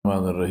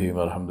الرحمن الرحيم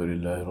الحمد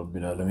لله رب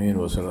العالمين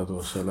والصلاة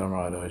والسلام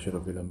على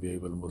أشرف الأنبياء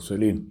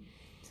والمرسلين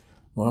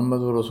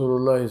محمد رسول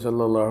الله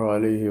صلى الله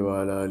عليه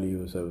وعلى آله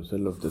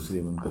وسلم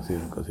تسليما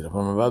كثيرا كثيرا.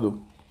 From بعد,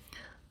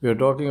 we are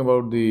talking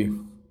about the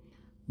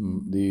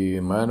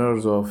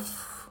manners of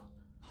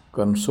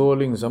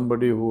consoling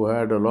somebody who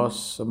had a loss,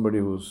 somebody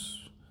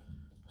whose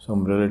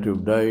some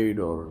relative died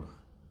or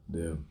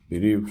they are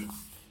bereaved.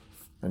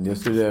 And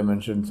yesterday I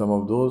mentioned some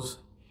of those,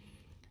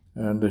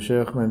 and the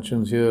Shaykh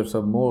mentions here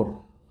some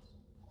more.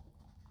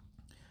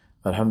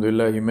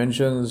 Alhamdulillah, he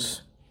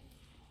mentions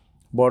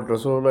what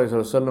Rasulullah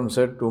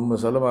said to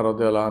Salama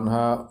radiallahu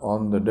anha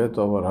on the death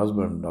of her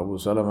husband, Abu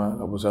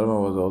Salama. Abu Salama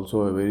was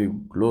also a very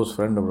close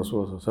friend of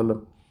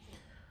Rasulullah.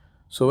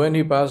 So when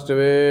he passed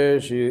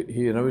away,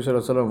 Nabi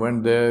Sallallahu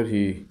went there,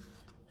 he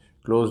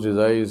closed his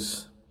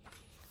eyes,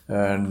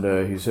 and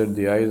he said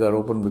the eyes are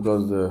open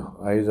because the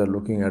eyes are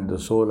looking at the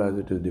soul as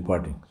it is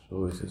departing.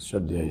 So he said,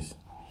 shut the eyes.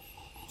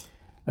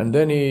 And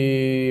then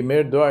he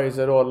made dua. He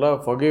said, "Oh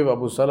Allah, forgive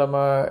Abu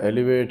Salama,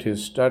 elevate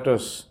his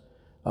status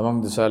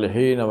among the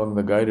Salihin, among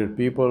the guided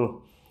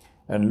people,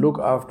 and look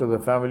after the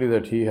family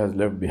that he has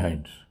left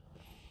behind."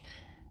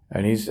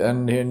 And he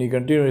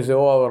continued, he said,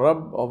 "Oh our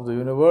Rabb of the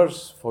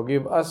universe,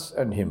 forgive us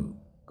and him,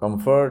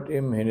 comfort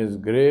him in his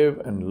grave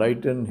and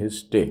lighten his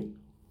stay."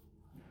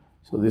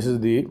 So this is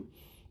the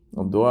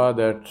dua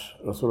that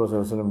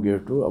Rasulullah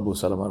gave to Abu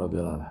Salama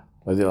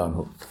radiallahu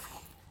anhu.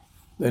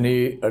 Then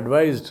he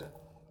advised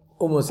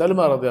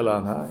Salama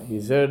radiallahu anha,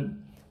 he said,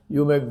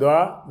 "You make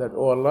dua that,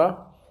 oh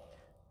Allah,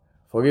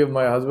 forgive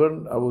my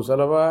husband Abu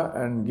Salama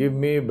and give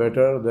me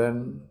better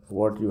than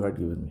what you had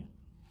given me."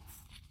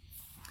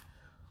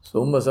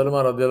 So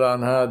Salama radiallahu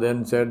anha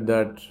then said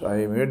that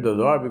I made the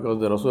dua because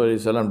the Rasul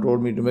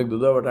told me to make the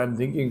dua, but I'm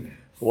thinking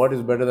what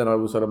is better than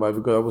Abu Salama,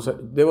 because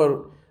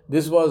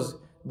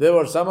there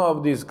were some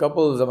of these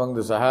couples among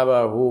the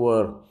Sahaba who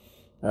were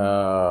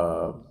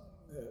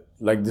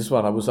like this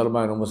one, Abu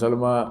Salama and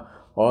Salama.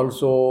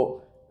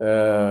 Also,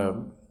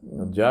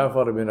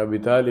 Ja'far bin Abi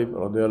Talib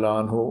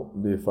radiallahu anhu,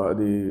 the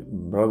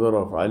brother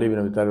of Ali bin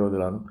Abi Talib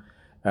radiallahu anhu,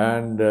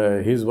 and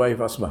his wife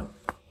Asma.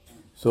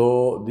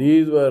 So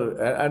these were,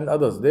 and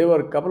others, they were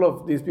a couple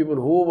of these people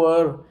who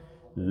were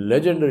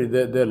legendary.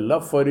 Their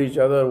love for each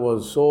other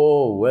was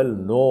so well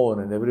known,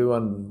 and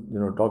everyone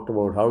talked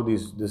about how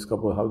this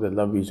couple, how they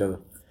love each other.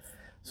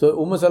 So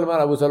Salama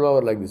and Abu Salama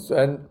were like this.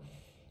 And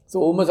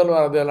so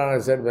Salama radiallahu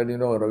anha said, when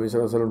Nabi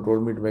Sallallahu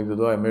told me to make the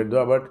dua, I made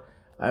dua, but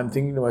I'm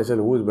thinking to myself,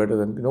 who is better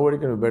than, nobody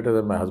can be better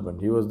than my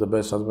husband. He was the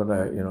best husband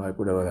I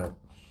could ever have.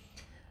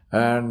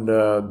 And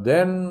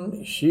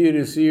then she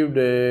received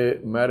a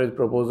marriage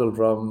proposal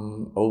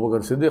from Abu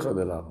Bakr Siddiq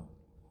radiallahu anhu.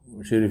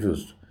 She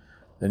refused.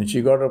 Then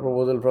she got a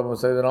proposal from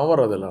Sayyidina Umar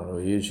radiallahu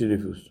anhu. She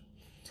refused.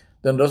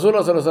 Then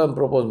Rasulullah sallallahu alaihi wasallam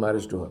proposed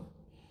marriage to her.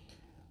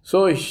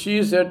 So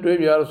she said to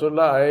him, "Ya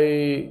Rasulullah,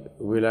 I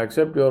will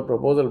accept your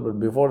proposal, but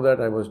before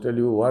that I must tell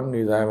you, one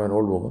is I am an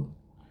old woman."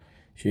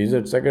 She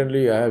said,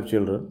 "Secondly, I have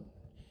children.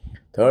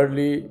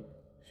 Thirdly,"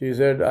 she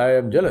said, "I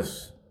am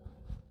jealous.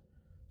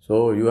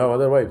 So you have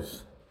other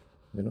wives."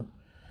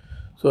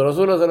 So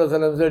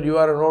Rasulullah said, "You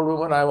are an old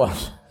woman, I am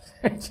also."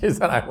 She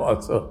said, "I am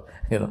also."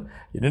 He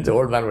didn't say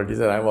old man, but he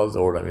said, "I am also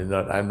old. I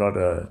am not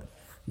a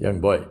young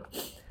boy."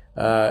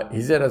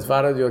 He said, "As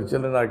far as your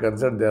children are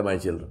concerned, they are my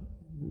children.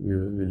 We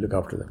will look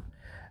after them."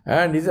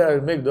 And he said, "I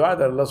will make dua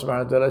that Allah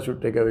subhanahu wa ta'ala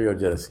should take away your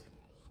jealousy."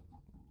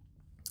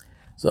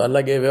 So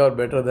Allah gave her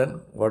better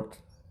than what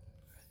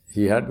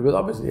he had, because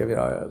obviously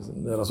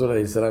the Rasulullah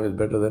is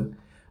better than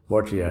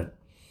what she had.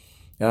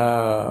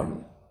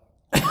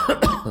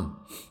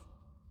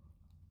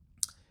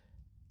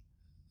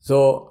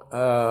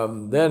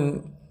 Then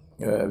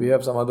we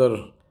have some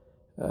other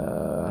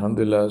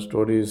alhamdulillah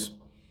stories.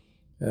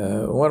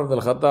 Umar ibn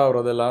al-Khattab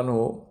radiallahu anhu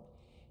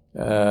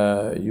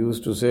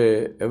used to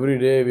say, every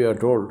day we are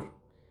told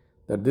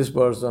that this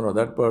person or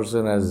that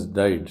person has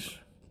died,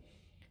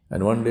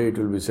 and one day it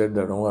will be said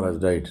that Umar has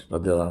died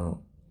radiallahu anhu.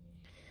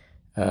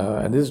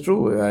 And this is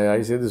true.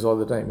 I say this all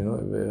the time.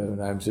 When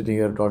I'm sitting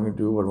here talking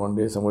to you, but one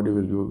day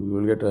you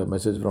will get a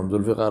message from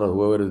Zulfiqar or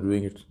whoever is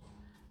doing it.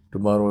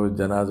 Tomorrow is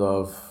janazah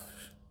of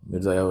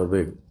Mirza Yawar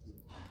Beg.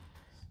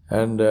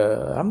 And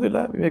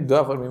alhamdulillah, we make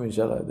dua for him,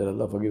 inshallah, that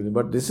Allah forgives him.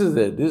 But this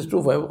is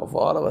true for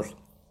all of us.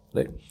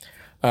 Right?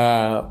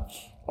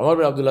 Umar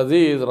bin Abdul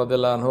Aziz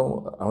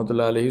radiallahu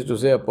anhu used to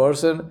say, a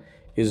person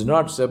is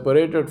not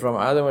separated from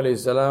Adam alayhi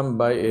salam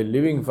by a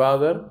living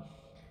father.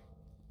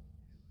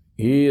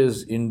 He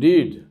is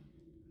indeed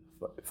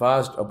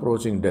fast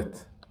approaching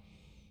death.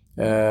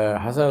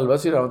 Hasan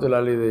al-Basri,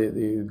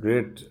 the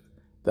great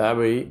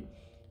Tabi'i,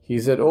 he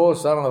said, "O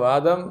son of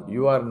Adam,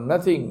 you are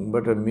nothing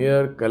but a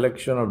mere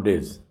collection of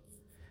days.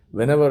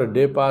 Whenever a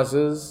day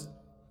passes,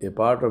 a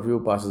part of you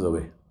passes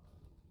away."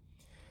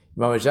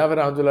 Imam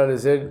Shafi'i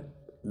said,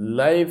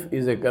 "Life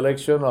is a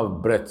collection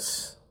of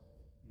breaths,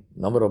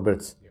 number of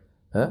breaths."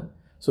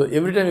 So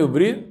every time you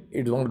breathe,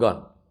 it's one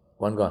gone.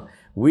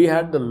 We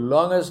had the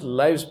longest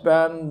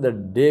lifespan the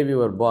day we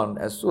were born.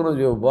 As soon as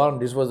we were born,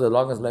 this was the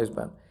longest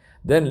lifespan.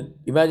 Then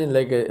imagine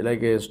like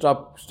a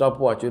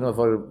stopwatch,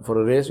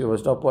 for a race you have a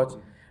stopwatch.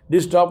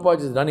 This stopwatch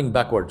is running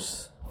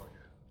backwards.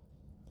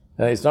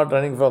 It's not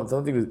running from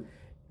something.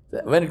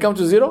 When it comes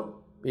to zero,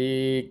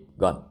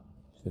 gone,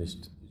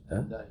 finished.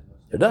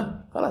 You're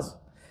done. Khalas.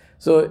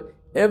 So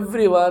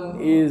everyone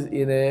is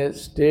in the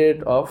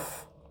state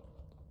of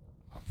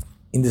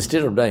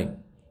dying.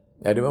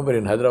 I remember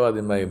in Hyderabad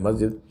in my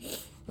masjid,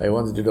 I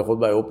once did a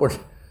khutbah. I opened.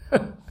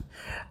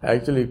 I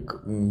actually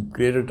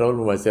created trouble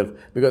for myself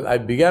because I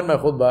began my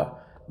khutbah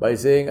by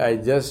saying I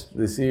just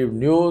received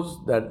news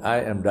that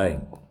I am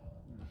dying.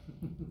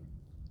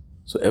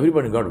 So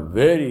everybody got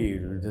very,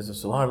 they said,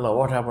 SubhanAllah,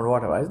 what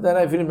happened? Then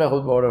I finished my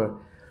khutbah, whatever.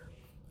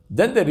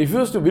 Then they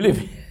refused to believe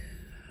me.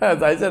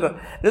 They said,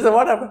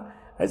 what happened?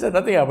 I said,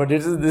 nothing happened.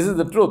 This is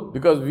the truth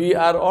because we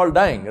are all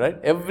dying, right?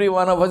 Every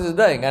one of us is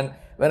dying. And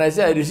when I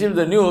say I received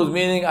the news,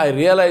 meaning I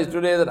realized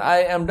today that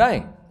I am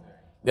dying.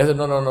 They said,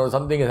 no,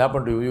 something has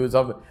happened to you.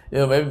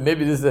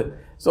 Maybe this is it.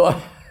 So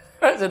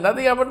I said,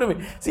 nothing happened to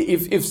me. See,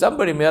 if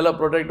somebody, may Allah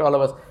protect all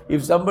of us,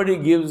 if somebody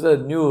gives the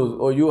news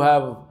or you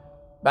have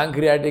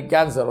pancreatic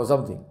cancer or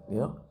something,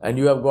 and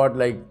you have got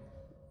like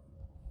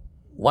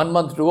 1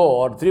 month to go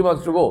or 3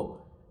 months to go,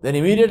 then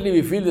immediately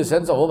we feel the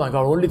sense of, oh my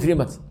God, only 3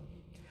 months.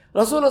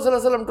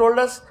 Rasulullah told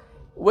us,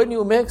 when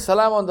you make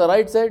salam on the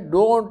right side,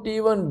 don't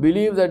even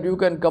believe that you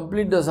can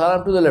complete the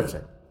salam to the left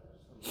side.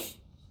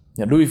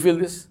 Do we feel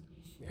this?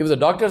 If the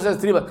doctor says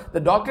 3 months, the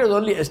doctor is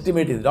only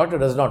estimating. The doctor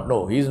does not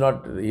know. He is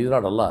not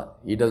Allah.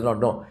 He does not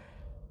know.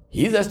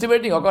 He is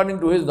estimating according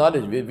to his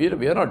knowledge.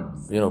 We are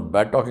not,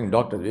 bad talking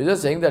doctors. We are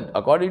just saying that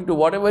according to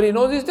whatever he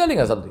knows, he is telling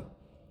us something.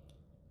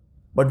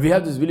 But we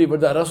have this belief.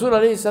 But the Rasul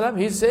alayhi salam,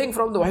 he is saying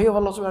from the wahy of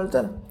Allah subhanahu wa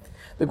ta'ala.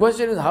 The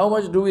question is, how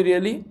much do we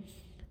really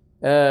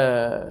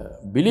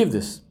believe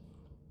this?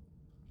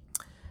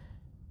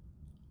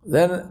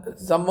 Then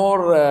some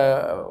more,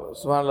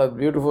 subhanAllah,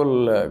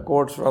 beautiful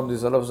quotes from the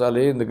Salaf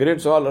Salihin. The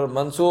great scholar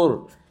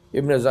Mansur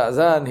Ibn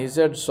Zazan, he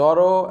said,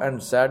 sorrow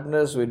and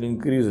sadness will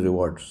increase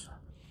rewards.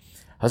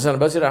 Hasan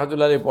Basri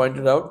rahmatullahi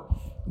pointed out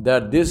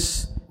that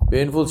this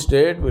painful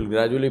state will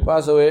gradually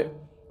pass away,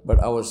 but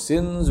our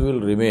sins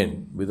will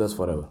remain with us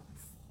forever.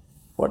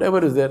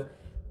 Whatever is there,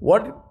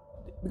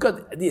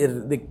 because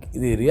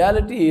the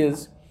reality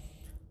is,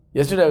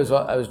 yesterday I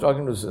was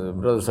talking to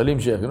Brother Salim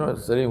Sheikh,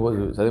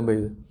 Salim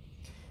Bhai.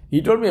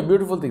 He told me a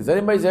beautiful thing.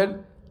 Salim Bhai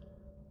said,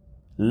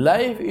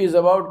 life is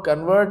about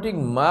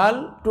converting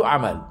mal to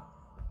amal.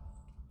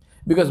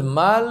 Because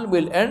mal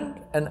will end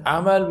and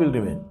amal will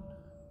remain.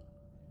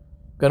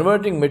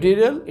 Converting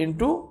material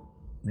into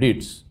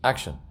deeds,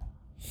 action.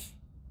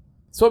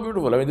 So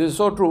beautiful. This is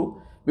so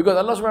true. Because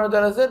Allah subhanahu wa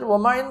ta'ala said,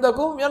 وَمَا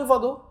عِنْدَكُمْ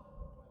يَنْفَضُ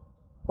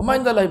وَمَا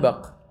عِنْدَ اللَّهِ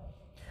بَقٍ.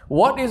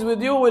 What is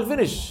with you will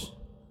finish,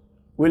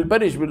 will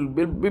perish, will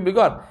be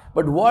gone.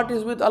 But what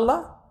is with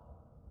Allah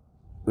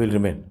will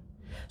remain.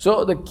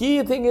 So the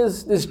key thing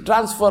is this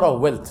transfer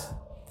of wealth.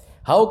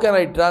 How can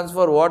I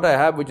transfer what I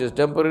have, which is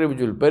temporary, which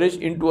will perish,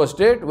 into a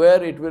state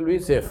where it will be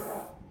safe?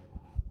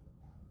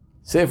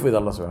 Safe with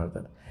Allah subhanahu wa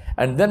ta'ala.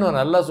 And then when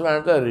Allah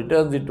subhanahu wa ta'ala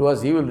returns it to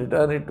us, He will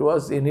return it to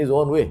us in His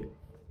own way.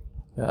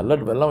 Allah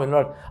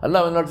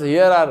will not say,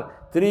 here are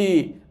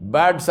 3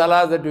 bad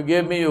salahs that you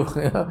gave me, you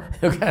can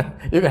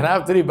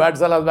have 3 bad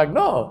salahs back.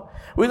 No.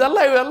 With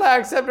Allah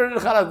accepted it,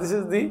 khalas, this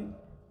is the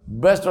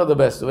best of the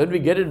best. So when we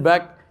get it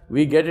back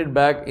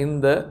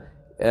in the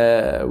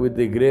with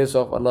the grace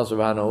of Allah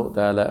subhanahu wa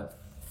ta'ala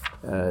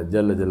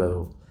Jalla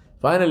Jalaluhu.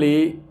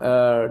 Finally,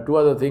 2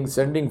 other things: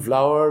 sending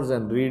flowers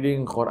and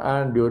reading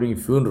Quran during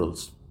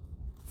funerals.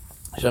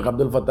 Shaykh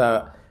Abdul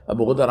Fattah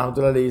Abu Ghudda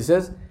rahmatullahi, he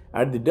says,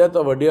 at the death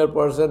of a dear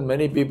person,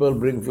 many people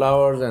bring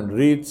flowers and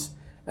wreaths,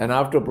 and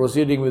after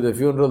proceeding with the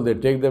funeral, they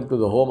take them to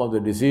the home of the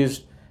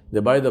deceased. They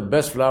buy the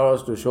best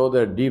flowers to show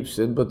their deep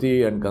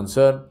sympathy and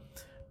concern.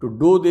 To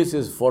do this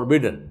is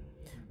forbidden.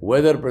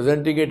 Whether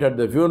presenting it at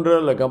the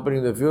funeral,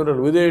 accompanying the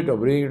funeral with it, or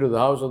bringing it to the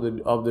house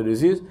of the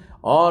deceased,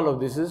 all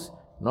of this is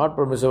not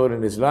permissible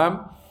in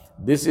Islam.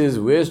 This is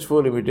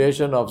wasteful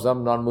imitation of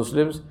some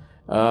non-Muslims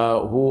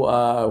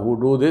who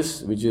do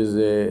this, which is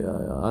a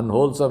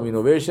unwholesome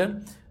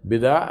innovation,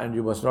 bid'ah, and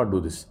you must not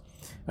do this.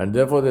 And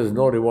therefore there is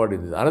no reward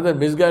in this. Another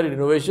misguided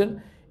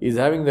innovation is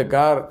having the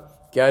car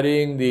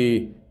carrying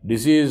the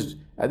deceased.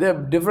 And there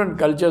are different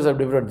cultures have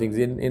different things.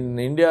 In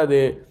India,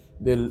 they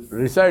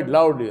recite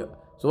loudly,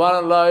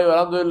 Subhanallah,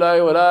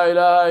 Alhamdulillah, wa la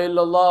ilaha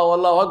illallah,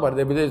 Wallahu Akbar.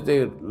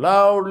 They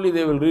loudly,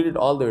 they will read it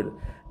all the way.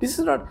 This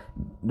is not,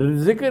 the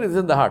zikr is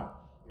in the heart.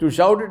 To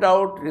shout it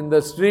out in the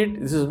street,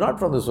 this is not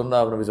from the Sunnah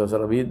of Nabi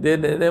Sallallahu Alaihi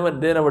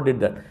Wasallam. They never did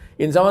that.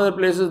 In some other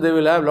places, they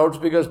will have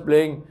loudspeakers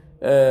playing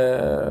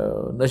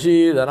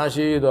nasheed,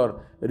 anashid,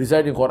 or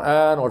reciting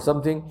Quran or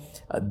something.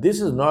 This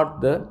is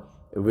not the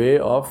way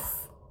of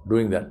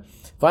doing that.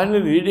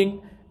 Finally,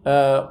 reading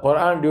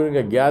Quran during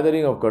a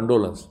gathering of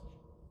condolence.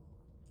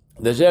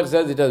 The Shaykh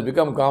says it has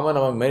become common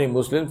among many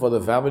Muslims for the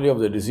family of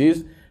the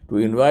deceased to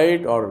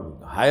invite or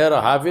hire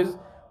a hafiz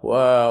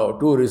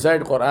to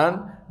recite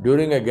Quran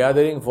during a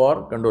gathering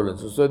for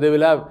condolences. So they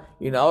will have,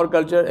 in our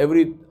culture,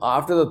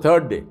 after the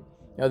 3rd day,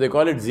 they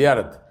call it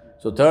ziyarat.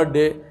 So third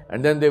day,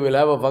 and then they will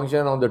have a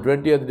function on the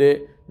 20th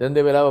day, then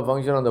they will have a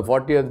function on the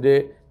 40th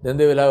day, then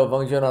they will have a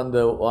function on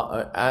the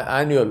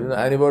annual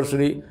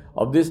anniversary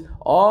of this.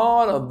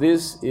 All of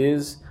this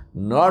is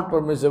not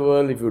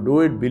permissible. If you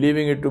do it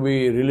believing it to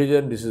be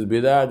religion, this is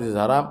bid'ah, this is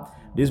haram,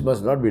 this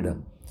must not be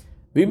done.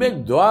 We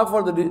make dua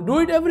for do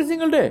it every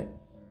single day.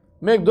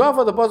 Make dua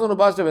for the person who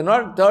passed away,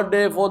 not third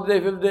day, fourth day,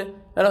 fifth day.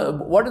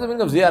 What is the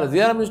meaning of ziyarah?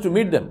 Ziyarah means to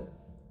meet them.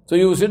 So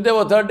you sit there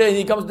for third day and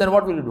he comes, then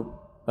what will you do?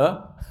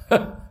 Huh?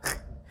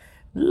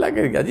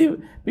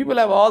 People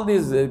have all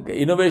these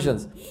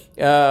innovations.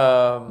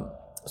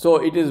 So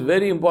it is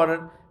very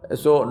important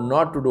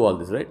not to do all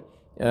this, right?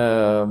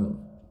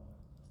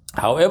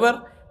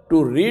 However,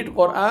 to read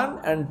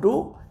Quran and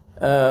to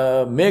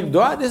make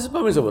dua, this is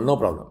permissible, no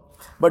problem.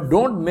 But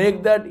don't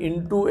make that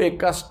into a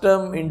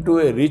custom, into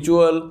a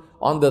ritual.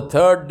 On the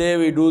third day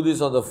we do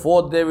this, on the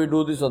fourth day we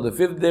do this, on the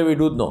fifth day we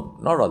do. No,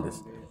 not all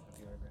this.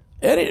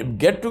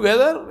 Get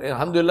together,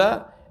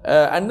 alhamdulillah,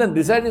 and then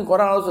reciting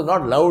Quran also,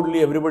 not loudly,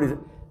 everybody.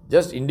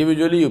 Just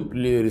individually you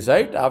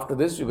recite. After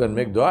this you can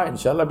make dua,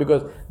 inshallah,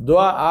 because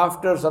dua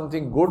after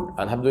something good,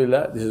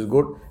 alhamdulillah, this is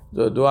good.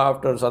 So dua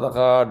after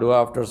sadaqah,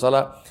 dua after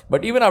salah.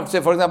 But even after,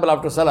 say for example,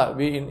 after salah,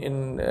 we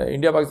in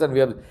India, Pakistan, we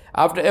have,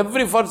 after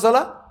every first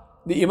salah,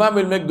 the imam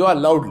will make dua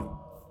loudly.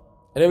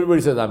 And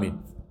everybody says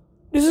Ameen.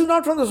 This is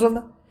not from the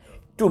sunnah.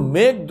 To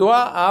make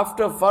dua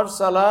after first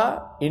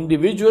salah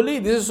individually,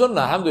 this is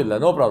sunnah, alhamdulillah,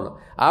 no problem.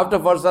 After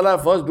first salah,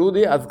 first do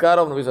the adhkar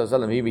of Nabi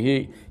Sallallahu Alaihi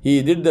Wasallam.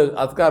 He did the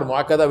adhkar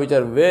mu'akkada, which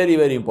are very,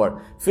 very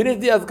important. Finish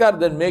the adhkar,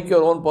 then make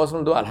your own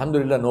personal dua,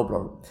 alhamdulillah, no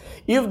problem.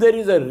 If there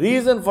is a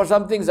reason for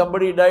something,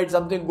 somebody died,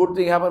 something good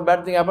thing happened,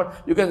 bad thing happened,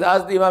 you can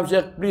ask the Imam,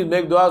 Shaykh, please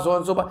make dua, so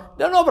and so.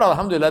 Then no problem,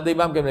 alhamdulillah, the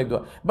Imam can make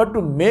dua. But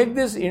to make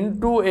this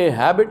into a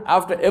habit,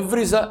 after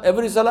every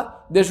salah,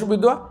 there should be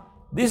dua.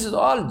 This is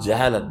all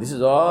jahalat, this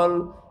is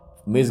all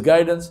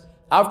misguidance.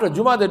 After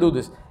Jummah they do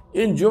this.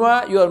 In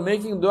Jummah you are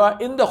making dua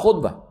in the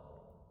khutbah,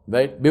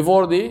 right?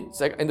 Before in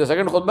the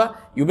second khutbah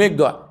you make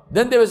dua.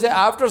 Then they will say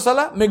after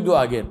salah make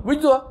dua again. Which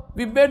dua?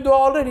 We made dua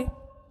already.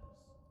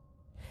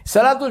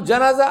 Salatul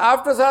Janaza,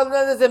 after Salatul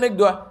Janaza they make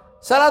dua.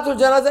 Salatul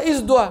Janaza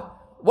is dua.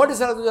 What is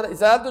Salatul Janaza?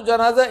 Salatul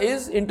Janaza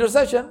is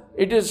intercession.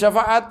 It is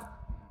shafa'at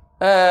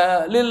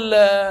lil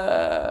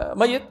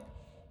mayyit.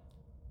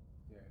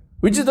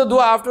 Which is the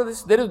dua after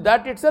this?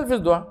 That itself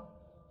is dua.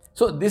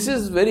 So this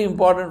is very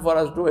important for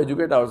us to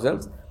educate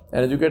ourselves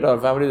and educate our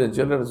families and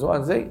children and so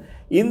on. Saying,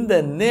 in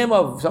the name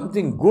of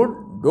something good,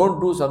 don't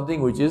do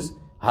something which is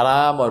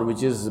haram or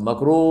which is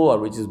makruh or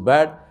which is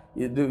bad.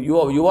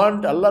 You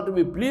want Allah to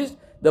be pleased.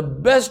 The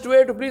best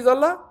way to please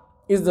Allah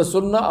is the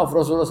sunnah of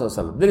Rasulullah Sallallahu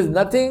Alaihi Wasallam. There is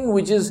nothing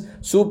which is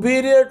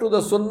superior to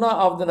the sunnah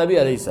of the Nabi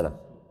Alayhi Salam.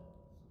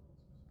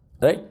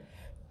 Right?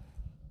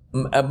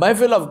 A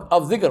mahfil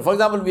of zikr. For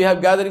example, we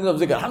have gatherings of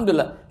zikr.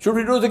 Alhamdulillah. Should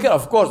we do zikr?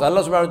 Of course.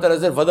 Allah subhanahu wa ta'ala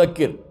said,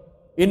 فَذَكِّرْ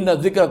Inna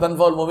zikra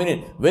tanfa'ul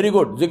mu'minin. Very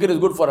good. Zikr is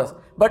good for us.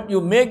 But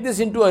you make this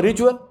into a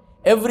ritual.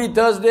 Every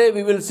Thursday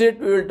we will sit,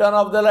 we will turn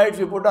off the lights,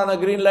 we put on a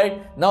green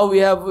light. Now we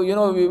have, we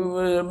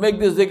will make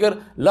this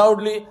zikr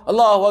loudly.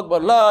 Allahu Akbar,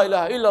 La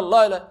ilaha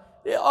illallah.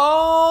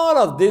 All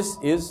of this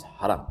is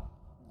haram.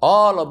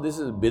 All of this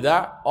is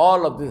bid'ah.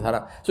 All of this is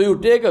haram. So you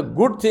take a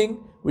good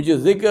thing, which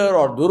is zikr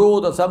or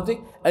durood or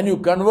something, and you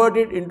convert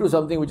it into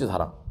something which is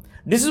haram.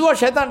 This is what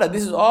shaitan does.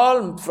 This is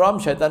all from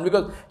shaitan,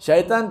 because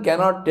shaitan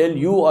cannot tell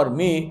you or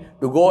me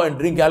to go and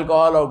drink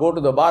alcohol or go to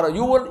the bar.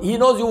 He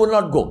knows you will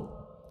not go.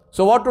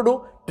 So what to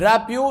do?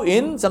 Trap you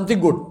in something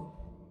good.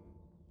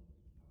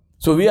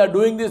 So we are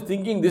doing this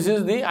thinking this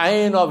is the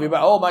ayn of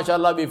ibadah. Oh,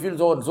 mashallah, we feel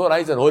so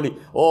nice and holy.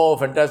 Oh,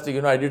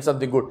 fantastic, I did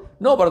something good.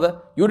 No,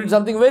 brother, you did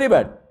something very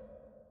bad.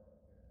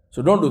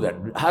 So don't do that.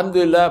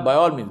 Alhamdulillah, by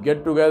all means,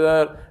 get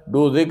together,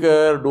 do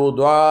dhikr, do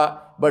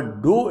dua,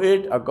 but do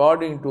it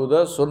according to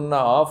the sunnah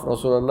of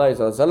Rasulullah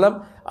Sallallahu Alaihi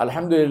Wasallam.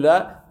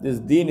 Alhamdulillah, this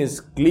deen is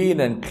clean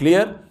and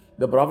clear.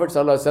 The Prophet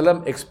Sallallahu Alaihi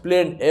Wasallam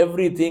explained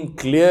everything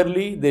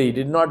clearly. He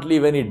did not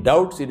leave any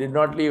doubts. He did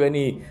not leave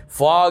any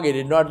fog. He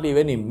did not leave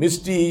any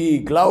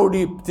misty,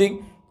 cloudy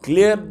thing.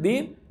 Clear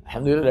deen.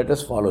 Alhamdulillah, let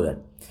us follow that.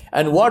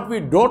 And what we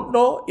don't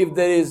know, if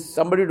there is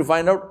somebody to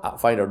find out,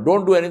 find out.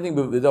 Don't do anything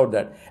without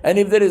that. And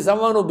if there is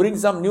someone who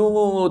brings some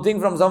new thing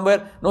from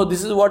somewhere, no,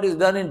 this is what is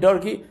done in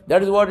Turkey,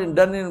 that is what is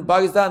done in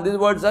Pakistan, this is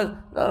what is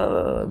done.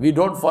 No. We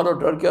don't follow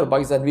Turkey or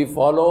Pakistan. We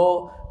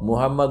follow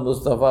Muhammad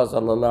Mustafa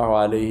sallallahu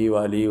alayhi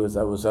wa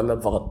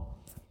sallam faqat.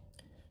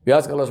 We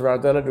ask Allah subhanahu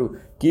wa ta'ala to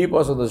keep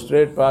us on the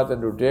straight path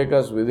and to take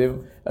us with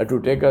Him,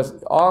 to take us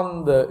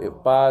on the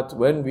path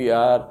when we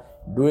are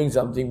doing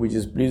something which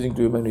is pleasing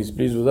to Him and He is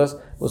pleased with us.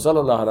 Wa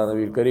sallallahu ala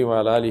nabiyil kareem wa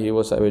ala alihi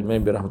wa sahbihi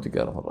ajma'in bi rahmatika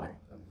ya arhamar rahimin.